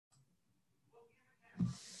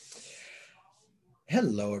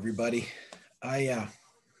Hello, everybody.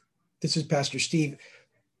 This is Pastor Steve.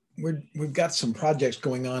 We've got some projects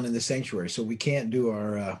going on in the sanctuary, so we can't do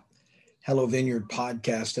our HelloVineyard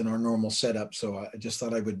podcast in our normal setup. So I just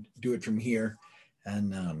thought I would do it from here,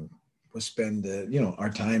 and we'll spend our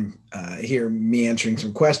time here, me answering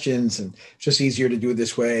some questions, and it's just easier to do it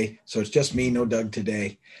this way. So it's just me, no Doug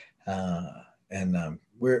today, and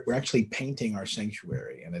we're actually painting our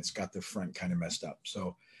sanctuary, and it's got the front kind of messed up.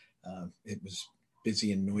 So it was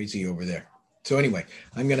busy and noisy over there. So anyway,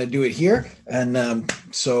 I'm going to do it here. And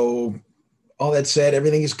so all that said,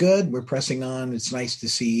 everything is good. We're pressing on. It's nice to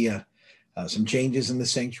see some changes in the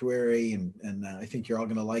sanctuary. And I think you're all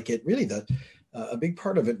going to like it. Really, a big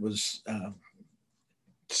part of it was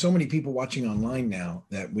so many people watching online now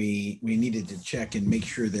that we needed to check and make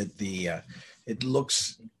sure that it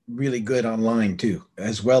looks really good online too,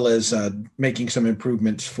 as well as making some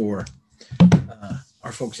improvements for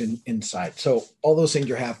our folks inside. So all those things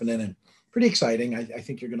are happening and pretty exciting. I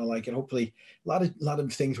think you're going to like it. Hopefully a lot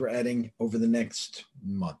of things we're adding over the next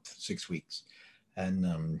month, 6 weeks.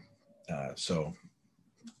 And so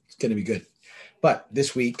it's going to be good. But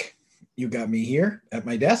this week you got me here at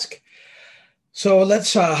my desk. So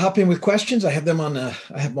let's hop in with questions. I have them I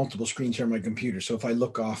have multiple screens here on my computer. So if I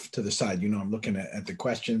look off to the side, I'm looking at the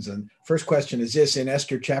questions. And first question is this: in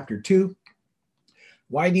Esther chapter 2,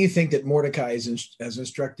 why do you think that Mordecai has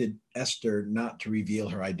instructed Esther not to reveal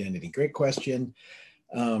her identity? Great question.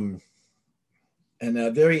 And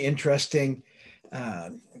very interesting.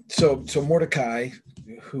 So Mordecai,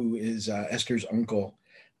 who is Esther's uncle,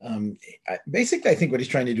 basically, I think what he's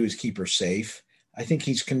trying to do is keep her safe. I think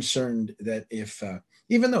he's concerned that if,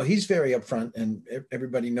 even though he's very upfront and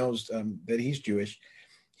everybody knows that he's Jewish,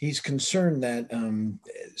 he's concerned that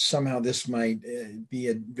somehow this might be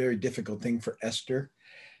a very difficult thing for Esther.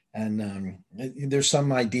 And there's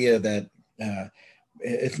some idea that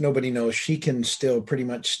if nobody knows, she can still pretty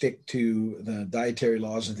much stick to the dietary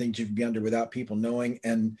laws and things you can be under without people knowing,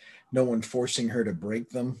 and no one forcing her to break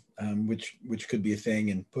them, which could be a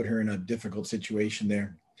thing and put her in a difficult situation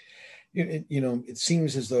there. It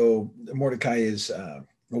seems as though Mordecai is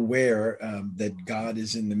aware that God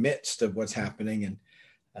is in the midst of what's happening, and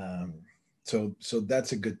so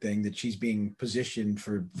that's a good thing that she's being positioned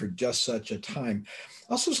for just such a time.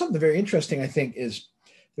 Also, something very interesting, I think, is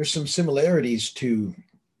there's some similarities to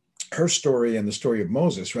her story and the story of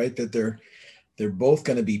Moses, right? That they're both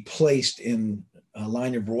going to be placed in a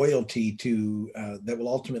line of royalty that will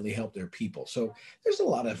ultimately help their people. So there's a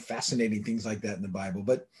lot of fascinating things like that in the Bible,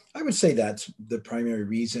 but I would say that's the primary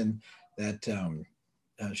reason that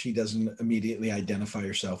she doesn't immediately identify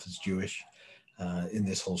herself as Jewish in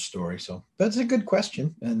this whole story. So that's a good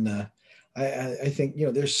question. And I think,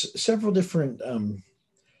 there's several different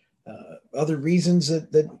other reasons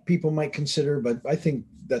that people might consider, but I think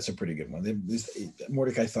that's a pretty good one.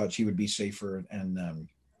 Mordecai thought she would be safer, and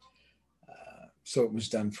so it was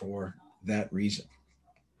done for that reason.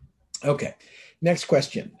 Okay, next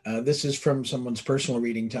question. This is from someone's personal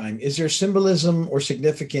reading time. Is there symbolism or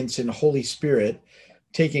significance in Holy Spirit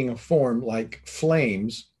taking a form like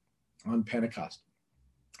flames on Pentecost?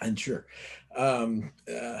 And sure,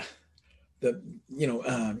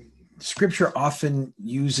 Scripture often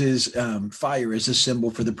uses fire as a symbol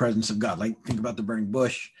for the presence of God. Like, think about the burning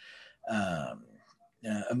bush.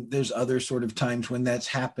 There's other sort of times when that's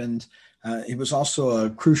happened. It was also a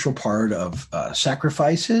crucial part of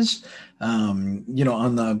sacrifices. In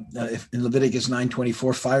Leviticus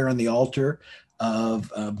 9:24, fire on the altar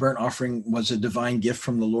of burnt offering was a divine gift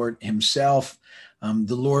from the Lord himself.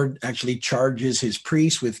 The Lord actually charges his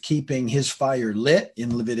priests with keeping his fire lit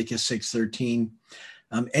in Leviticus 6:13.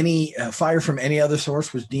 Any fire from any other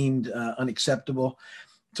source was deemed unacceptable.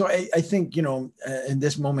 So I think, in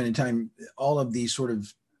this moment in time, all of these sort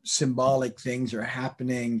of symbolic things are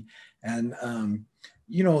happening. And,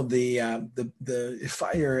 the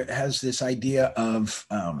fire has this idea of,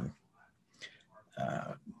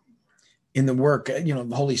 in the work, the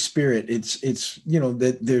Holy Spirit, it's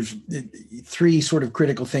that there's three sort of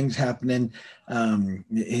critical things happening.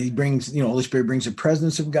 He brings, Holy Spirit brings the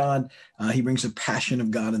presence of God. He brings the passion of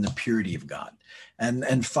God and the purity of God.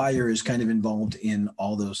 And fire is kind of involved in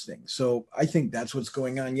all those things. So I think that's what's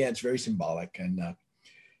going on. Yeah, it's very symbolic and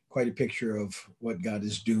quite a picture of what God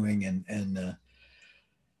is doing and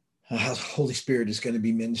how the Holy Spirit is going to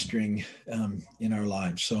be ministering in our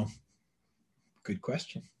lives. So good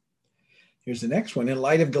question. Here's the next one. In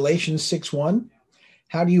light of Galatians 6:1,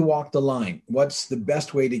 how do you walk the line? What's the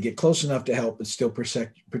best way to get close enough to help but still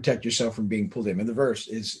protect yourself from being pulled in? And the verse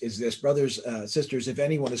is this: brothers, sisters, if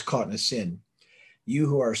anyone is caught in a sin, You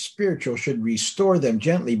who are spiritual should restore them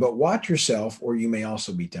gently, but watch yourself, or you may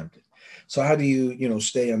also be tempted. So how do you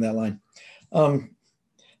stay on that line?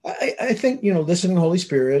 I think, listening to Holy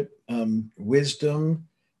Spirit, wisdom,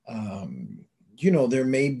 there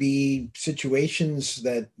may be situations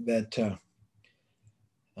that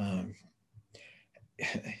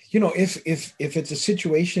if it's a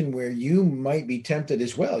situation where you might be tempted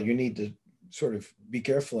as well, you need to sort of be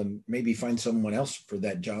careful and maybe find someone else for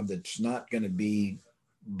that job that's not going to be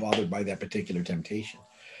bothered by that particular temptation.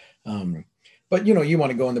 But you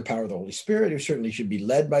want to go in the power of the Holy Spirit. You certainly should be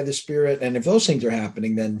led by the Spirit. And if those things are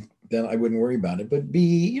happening, then I wouldn't worry about it. But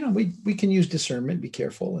we can use discernment, be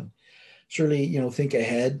careful, and certainly, think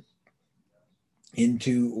ahead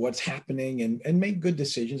into what's happening and make good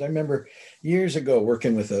decisions. I remember years ago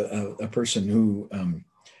working with a person who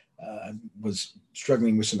was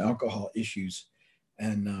struggling with some alcohol issues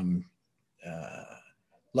and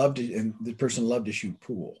loved it. And the person loved to shoot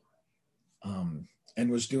pool. And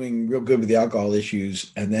was doing real good with the alcohol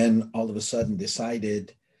issues, and then all of a sudden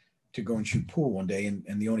decided to go and shoot pool one day, and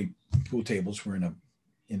the only pool tables were in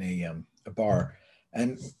a bar,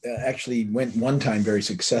 and actually went one time very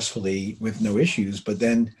successfully with no issues, but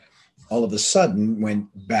then all of a sudden went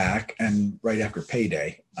back, and right after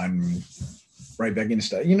payday, I'm right back into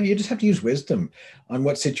stuff. You just have to use wisdom on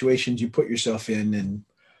what situations you put yourself in, and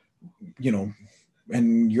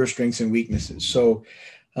and your strengths and weaknesses. So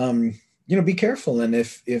be careful. And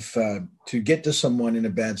if to get to someone in a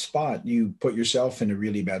bad spot, you put yourself in a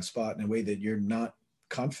really bad spot in a way that you're not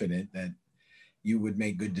confident that you would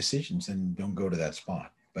make good decisions, and don't go to that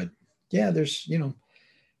spot. But yeah, there's,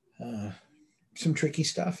 some tricky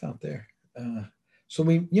stuff out there. So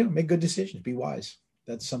we, make good decisions, be wise.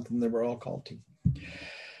 That's something that we're all called to.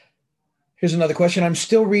 Here's another question. I'm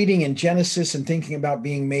still reading in Genesis and thinking about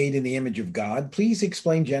being made in the image of God. Please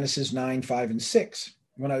explain Genesis 9, 5, and 6.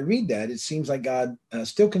 When I read that, it seems like God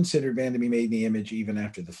still considered man to be made in the image even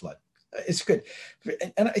after the flood. It's good.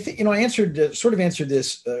 And I think, I answered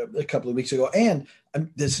this a couple of weeks ago. And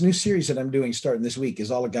this new series that I'm doing starting this week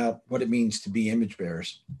is all about what it means to be image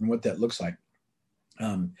bearers and what that looks like.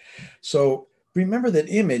 So remember that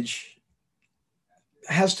image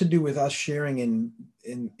has to do with us sharing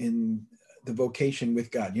in the vocation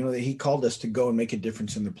with God. That he called us to go and make a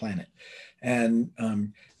difference in the planet. And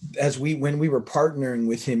when we were partnering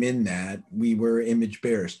with him in that, we were image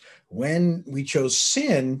bearers. When we chose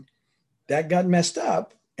sin, that got messed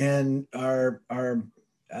up, and our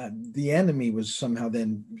the enemy was somehow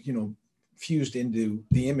then fused into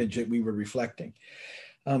the image that we were reflecting.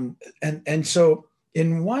 And so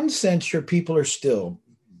in one sense, your people are still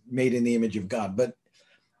made in the image of God, but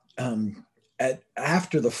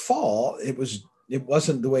after the fall, it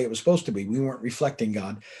wasn't the way it was supposed to be. We weren't reflecting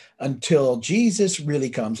God until Jesus really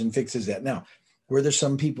comes and fixes that. Now, were there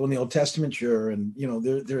some people in the Old Testament? Sure. And,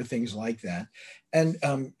 there are things like that. And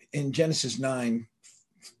in Genesis 9,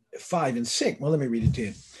 5 and 6, well, let me read it to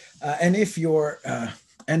you.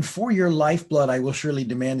 And for your lifeblood, I will surely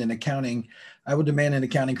demand an accounting. I will demand an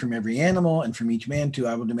accounting from every animal, and from each man too.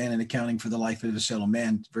 I will demand an accounting for the life of his fellow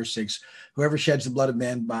man. Verse 6, whoever sheds the blood of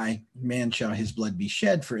man, by man shall his blood be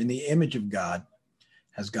shed, for in the image of God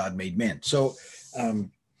has God made man. So,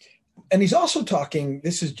 and he's also talking,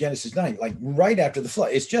 this is Genesis 9, like right after the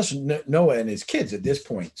flood. It's just Noah and his kids at this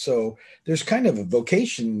point. So there's kind of a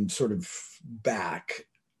vocation sort of back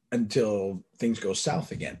until things go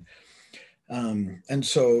south again. And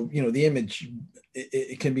so, the image,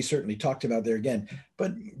 it can be certainly talked about there again.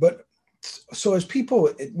 But so as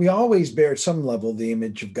people, we always bear at some level the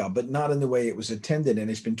image of God, but not in the way it was intended,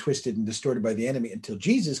 and it's been twisted and distorted by the enemy until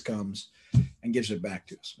Jesus comes and gives it back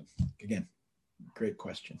to us. Again, great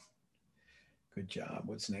question. Good job.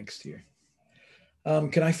 What's next here?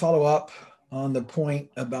 Can I follow up on the point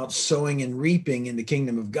about sowing and reaping in the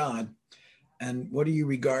kingdom of God? And what do you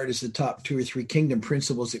regard as the top 2 or 3 kingdom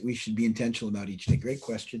principles that we should be intentional about each day? Great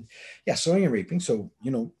question. Yeah, sowing and reaping. So,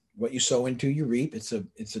 what you sow into, you reap. It's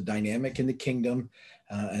a dynamic in the kingdom.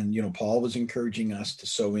 And Paul was encouraging us to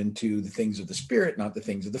sow into the things of the Spirit, not the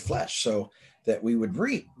things of the flesh, so that we would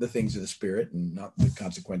reap the things of the Spirit and not the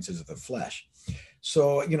consequences of the flesh.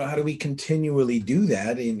 So, how do we continually do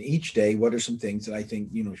that in each day? What are some things that I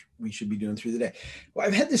think, we should be doing through the day? Well,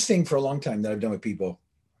 I've had this thing for a long time that I've done with people,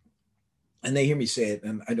 and they hear me say it,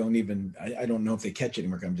 and I don't know if they catch it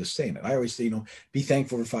anymore. I'm just saying it. I always say, be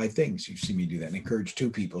thankful for 5 things. You see me do that, and encourage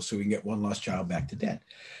 2 people so we can get 1 lost child back to dead.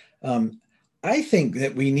 I think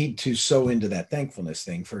that we need to sow into that thankfulness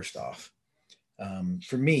thing first off.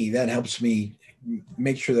 For me, that helps me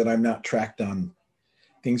make sure that I'm not tracked on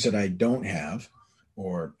things that I don't have,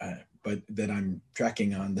 or but that I'm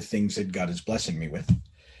tracking on the things that God is blessing me with.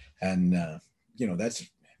 And, that's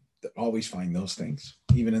always find those things,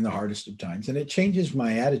 even in the hardest of times. And it changes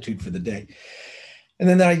my attitude for the day. And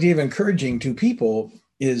then the idea of encouraging two people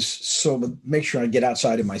is so make sure I get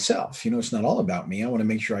outside of myself. It's not all about me. I want to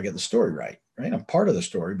make sure I get the story right. I'm part of the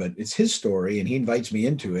story, but it's his story and he invites me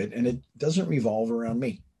into it and it doesn't revolve around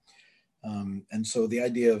me. And so the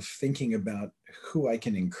idea of thinking about who I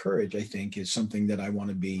can encourage, I think, is something that I want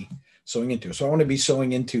to be sowing into. So I want to be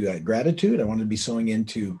sowing into gratitude. I want to be sowing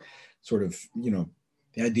into sort of,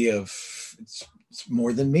 the idea of it's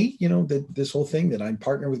more than me, that this whole thing that I'm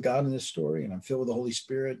partner with God in this story and I'm filled with the Holy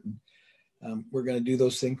Spirit. And we're going to do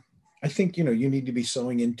those things. I think, you need to be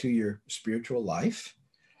sowing into your spiritual life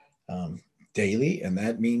daily. And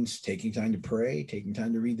that means taking time to pray, taking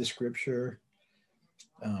time to read the scripture,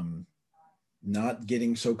 not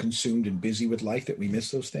getting so consumed and busy with life that we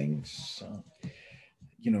miss those things,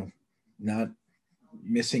 not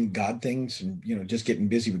missing God things and, just getting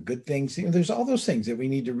busy with good things. There's all those things that we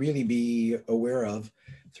need to really be aware of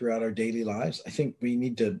throughout our daily lives. I think we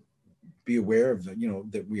need to be aware of,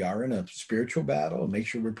 that we are in a spiritual battle and make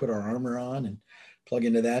sure we put our armor on and plug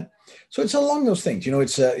into that. So it's along those things,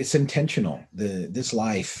 it's intentional. This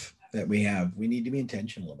life that we have, we need to be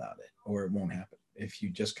intentional about it or it won't happen. If you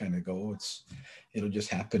just kind of go, it'll just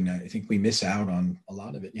happen. I think we miss out on a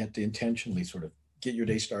lot of it. You have to intentionally sort of get your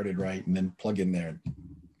day started right and then plug in there and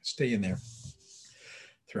stay in there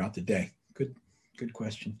throughout the day. Good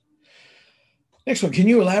question. Next one, can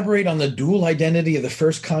you elaborate on the dual identity of the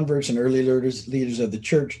first converts and early leaders of the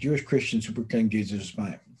church, Jewish Christians who proclaimed Jesus as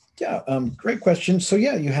Messiah? Yeah, great question. So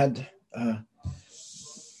yeah, you had,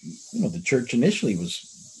 the church initially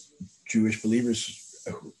was Jewish believers,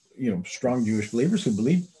 strong Jewish believers who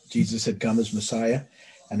believed Jesus had come as Messiah,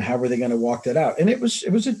 and how were they going to walk that out? And it was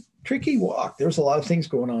a tricky walk. There was a lot of things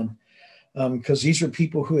going on because these were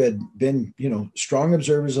people who had been, strong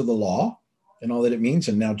observers of the law and all that it means.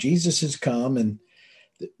 And now Jesus has come and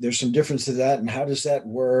there's some difference to that. And how does that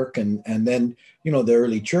work? And then, the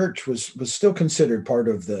early church was still considered part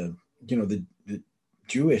of the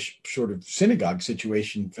Jewish sort of synagogue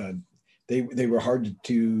situation. They were hard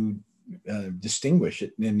to distinguish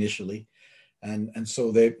it initially. And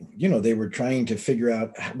so they were trying to figure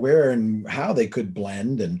out where and how they could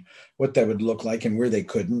blend and what that would look like and where they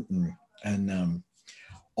couldn't and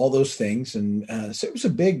all those things. And so it was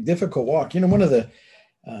a big, difficult walk. One of the,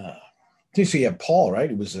 you see, Paul, right?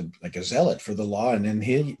 It was like a zealot for the law. And then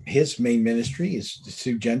his main ministry is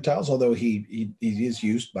to Gentiles, although he is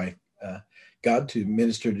used by God to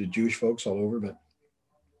minister to Jewish folks all over, but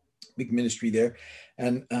big ministry there.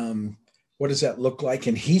 And what does that look like?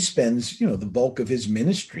 And he spends, the bulk of his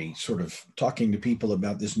ministry sort of talking to people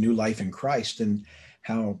about this new life in Christ and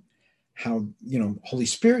how Holy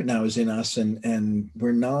Spirit now is in us and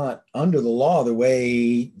we're not under the law the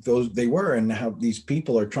way they were, and how these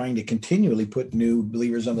people are trying to continually put new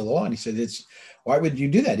believers under the law. And he said, why would you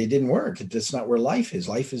do that? It didn't work. That's not where life is.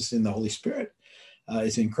 Life is in the Holy Spirit,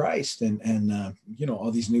 is in Christ, and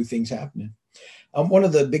all these new things happening. One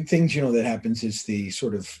of the big things, that happens is the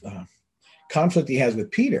sort of conflict he has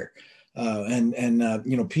with Peter.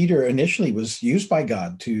 Peter initially was used by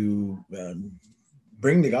God to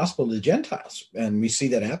bring the gospel to the Gentiles. And we see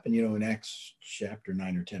that happen, in Acts chapter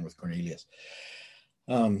 9 or 10 with Cornelius.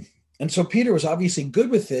 And so Peter was obviously good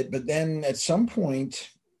with it, but then at some point,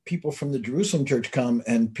 people from the Jerusalem church come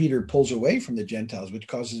and Peter pulls away from the Gentiles, which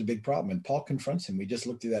causes a big problem. And Paul confronts him. We just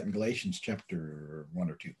looked through that in Galatians chapter 1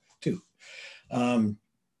 or 2.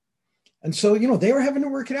 And so, they were having to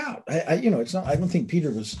work it out. I don't think Peter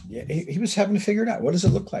was, he was having to figure it out. What does it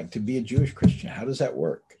look like to be a Jewish Christian? How does that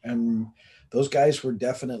work? And those guys were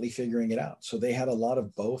definitely figuring it out. So they had a lot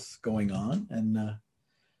of both going on. And,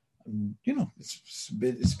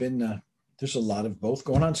 it's been there's a lot of both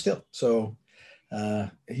going on still. So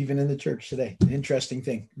even in the church today, an interesting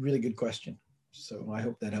thing, really good question. So I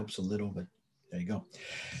hope that helps a little, but there you go.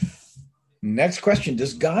 Next question.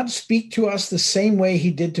 Does God speak to us the same way he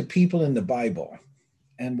did to people in the Bible?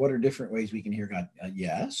 And what are different ways we can hear God?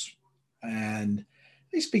 Yes. And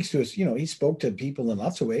he speaks to us, he spoke to people in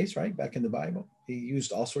lots of ways, right? Back in the Bible, he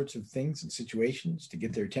used all sorts of things and situations to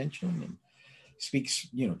get their attention, and speaks,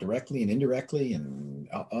 directly and indirectly and,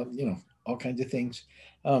 all kinds of things.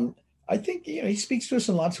 I think, he speaks to us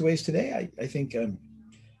in lots of ways today. I think, and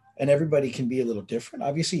everybody can be a little different.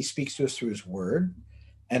 Obviously, he speaks to us through his word.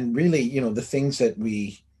 And really, the things that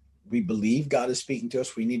we believe God is speaking to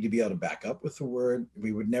us, we need to be able to back up with the word.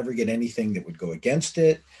 We would never get anything that would go against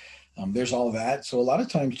it. There's all that. So a lot of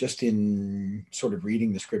times just in sort of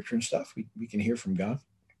reading the scripture and stuff, we can hear from God.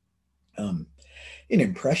 Um, in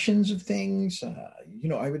impressions of things,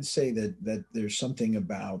 I would say that there's something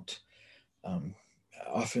about um,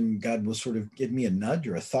 often God will sort of give me a nudge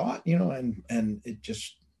or a thought, and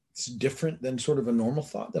it's different than sort of a normal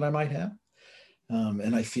thought that I might have.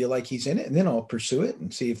 And I feel like he's in it, and then I'll pursue it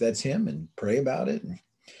and see if that's him and pray about it. And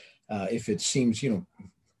if it seems,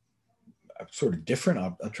 sort of different,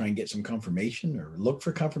 I'll try and get some confirmation or look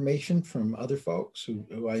for confirmation from other folks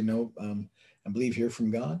who I know and believe hear from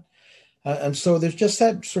God. And so there's just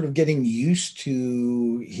that sort of getting used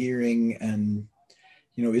to hearing and,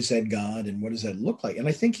 is that God and what does that look like? And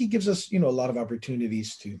I think he gives us, a lot of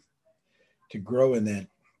opportunities to grow in that.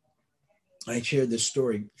 I share this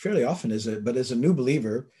story fairly often as a new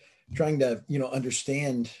believer trying to,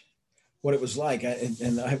 understand what it was like.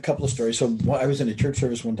 And I have a couple of stories. So I was in a church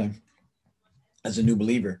service one time as a new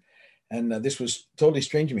believer, and this was totally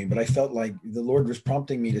strange to me, but I felt like the Lord was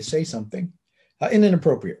prompting me to say something in an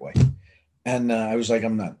appropriate way. And I was like,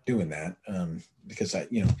 I'm not doing that because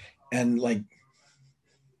and like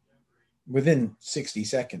within 60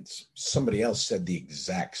 seconds, somebody else said the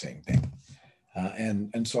exact same thing.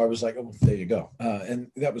 And so I was like, oh, there you go.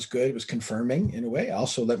 And that was good. It was confirming in a way.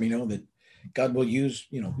 Also let me know that God will use,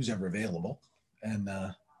 who's ever available. And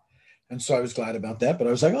so I was glad about that. But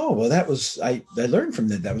I was like, oh, well, I learned from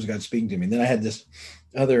that. That was God speaking to me. And then I had this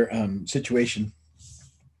other situation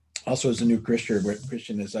also as a new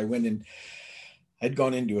Christian, as I went in, I'd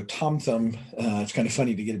gone into a Tom Thumb. It's kind of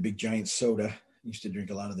funny to get a big giant soda. I used to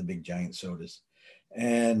drink a lot of the big giant sodas.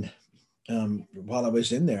 And while I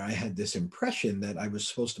was in there, I had this impression that I was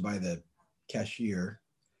supposed to buy the cashier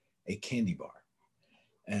a candy bar.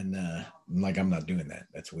 And I'm like, I'm not doing that.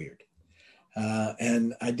 That's weird.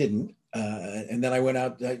 And I didn't. And then I went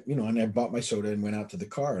out, and I bought my soda and went out to the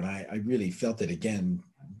car. And I really felt it again,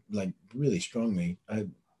 like really strongly.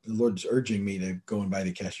 The Lord's urging me to go and buy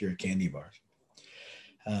the cashier candy bars.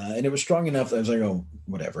 And it was strong enough that I was like, oh,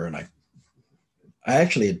 whatever. And I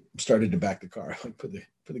actually had started to back the car. I put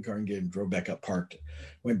the car in gear and drove back up, parked,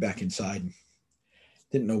 went back inside.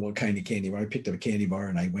 Didn't know what kind of candy bar. I picked up a candy bar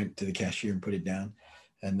and I went to the cashier and put it down.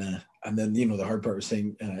 And then, the hard part was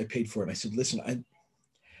saying, I paid for it. And I said, listen,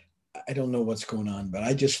 I don't know what's going on, but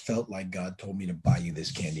I just felt like God told me to buy you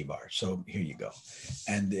this candy bar. So here you go.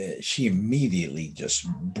 And she immediately just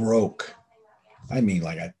broke. I mean,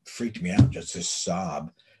 like it freaked me out, just this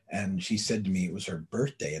sob. And she said to me it was her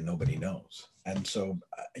birthday and nobody knows. And so,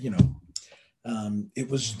 it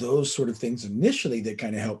was those sort of things initially that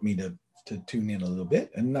kind of helped me to tune in a little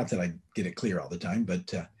bit. And not that I get it clear all the time,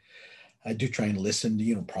 but I do try and listen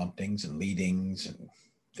to, promptings and leadings and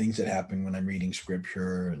things that happen when I'm reading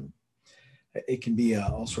scripture. And it can be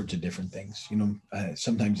all sorts of different things.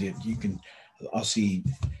 Sometimes I'll see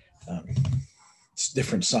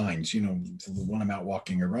different signs, when I'm out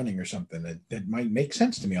walking or running or something that might make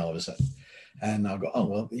sense to me all of a sudden. And I'll go, oh,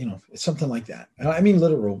 well, it's something like that. And I mean,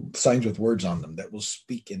 literal signs with words on them that will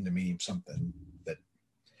speak into me something that,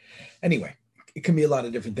 anyway, it can be a lot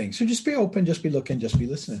of different things. So just be open, just be looking, just be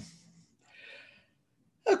listening.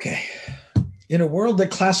 Okay. In a world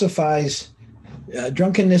that classifies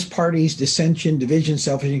drunkenness, parties, dissension, division,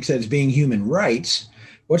 selfishness as being human rights,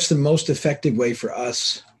 what's the most effective way for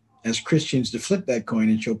us as Christians to flip that coin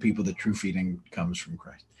and show people that true freedom comes from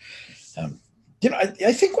Christ?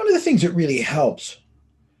 I think one of the things that really helps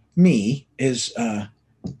me is the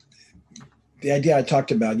idea I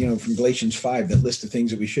talked about, from Galatians 5, that list of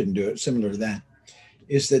things that we shouldn't do, similar to that,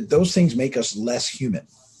 is that those things make us less human.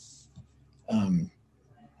 And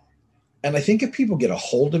I think if people get a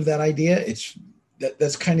hold of that idea,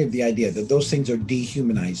 that's kind of the idea, that those things are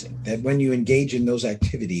dehumanizing, that when you engage in those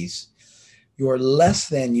activities, you are less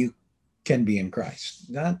than you can be in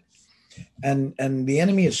Christ. And the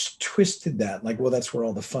enemy has twisted that, like, well, that's where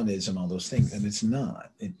all the fun is and all those things. And it's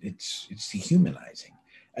not. It's dehumanizing.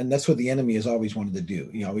 And that's what the enemy has always wanted to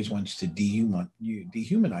do. He always wants to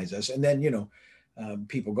dehumanize us. And then,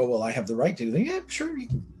 people go, well, I have the right to do that. Yeah, sure.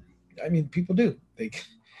 I mean, people do.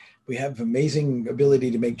 We have amazing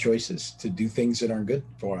ability to make choices, to do things that aren't good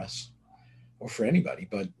for us or for anybody,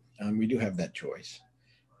 but we do have that choice.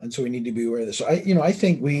 And so we need to be aware of this. So I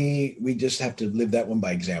think we just have to live that one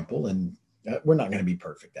by example, and we're not going to be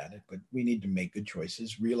perfect at it, but we need to make good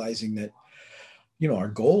choices, realizing that, our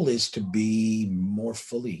goal is to be more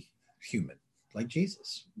fully human, like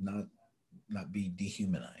Jesus, not be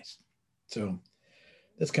dehumanized. So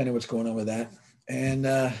that's kind of what's going on with that. And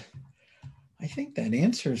I think that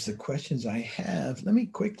answers the questions I have. Let me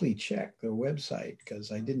quickly check the website,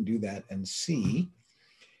 because I didn't do that, and see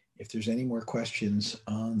if there's any more questions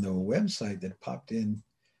on the website that popped in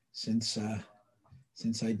since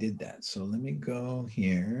I did that. So let me go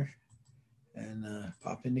here. and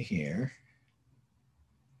pop into here.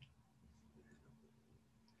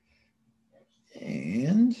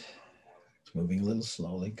 And it's moving a little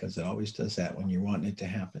slowly because it always does that when you're wanting it to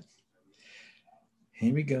happen.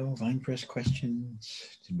 Here we go. VinePress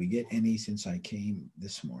questions. Did we get any since I came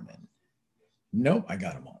this morning? Nope, I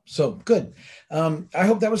got them all. So good. I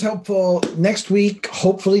hope that was helpful. Next week,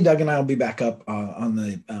 hopefully, Doug and I will be back up on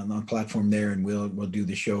the platform there, and we'll do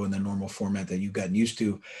the show in the normal format that you've gotten used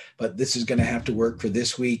to. But this is going to have to work for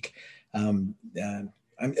this week. I'm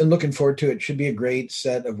looking forward to it. It should be a great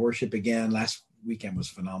set of worship again. Last weekend was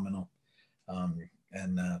phenomenal.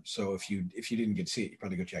 So if you didn't get to see it, you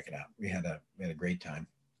probably go check it out. We had a great time,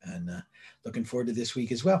 and looking forward to this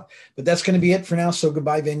week as well. But that's going to be it for now. So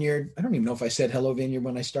goodbye, Vineyard. I don't even know if I said hello, Vineyard,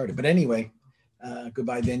 when I started. But anyway,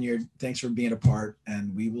 goodbye, Vineyard. Thanks for being a part,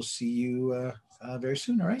 and we will see you very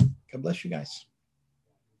soon. All right. God bless you guys.